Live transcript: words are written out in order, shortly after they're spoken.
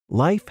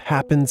Life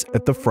happens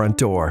at the front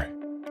door.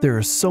 There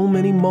are so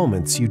many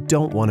moments you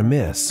don't want to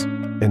miss,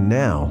 and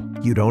now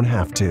you don't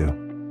have to.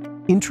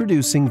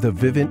 Introducing the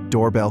Vivint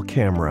Doorbell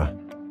camera,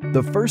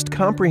 the first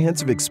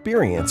comprehensive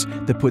experience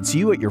that puts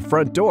you at your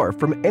front door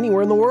from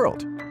anywhere in the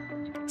world.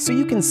 So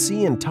you can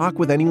see and talk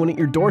with anyone at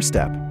your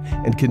doorstep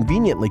and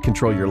conveniently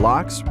control your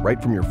locks right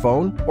from your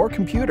phone or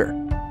computer.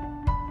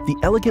 The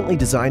elegantly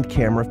designed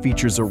camera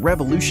features a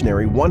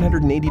revolutionary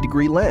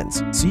 180-degree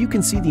lens, so you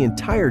can see the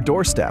entire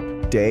doorstep,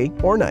 day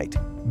or night.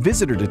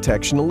 Visitor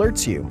detection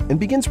alerts you and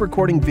begins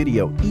recording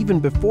video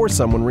even before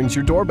someone rings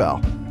your doorbell.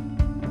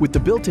 With the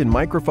built-in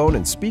microphone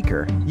and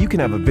speaker, you can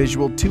have a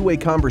visual two-way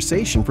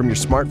conversation from your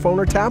smartphone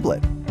or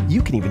tablet.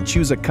 You can even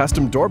choose a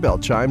custom doorbell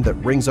chime that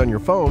rings on your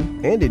phone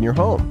and in your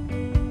home.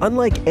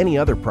 Unlike any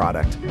other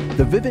product,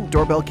 the Vivint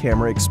Doorbell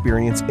camera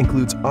experience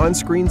includes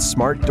on-screen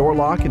smart door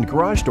lock and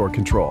garage door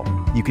control.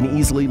 You can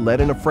easily let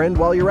in a friend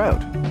while you're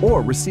out,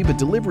 or receive a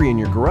delivery in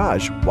your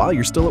garage while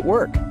you're still at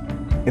work.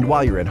 And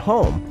while you're at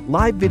home,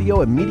 live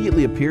video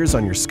immediately appears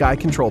on your Sky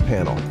control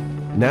panel.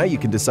 Now you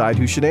can decide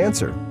who should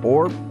answer,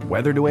 or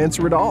whether to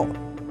answer at all.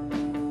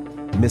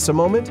 Miss a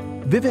moment?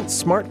 Vivint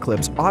Smart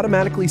Clips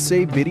automatically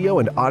save video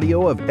and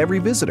audio of every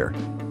visitor.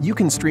 You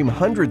can stream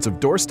hundreds of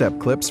doorstep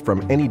clips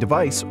from any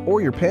device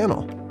or your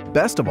panel.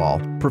 Best of all,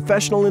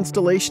 professional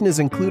installation is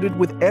included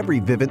with every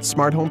Vivint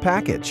smart home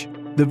package.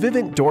 The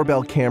Vivint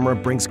Doorbell camera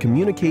brings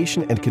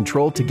communication and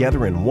control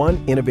together in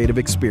one innovative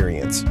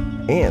experience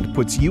and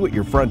puts you at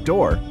your front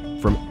door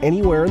from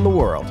anywhere in the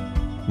world.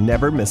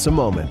 Never miss a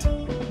moment.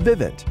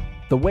 Vivint,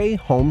 the way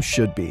home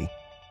should be.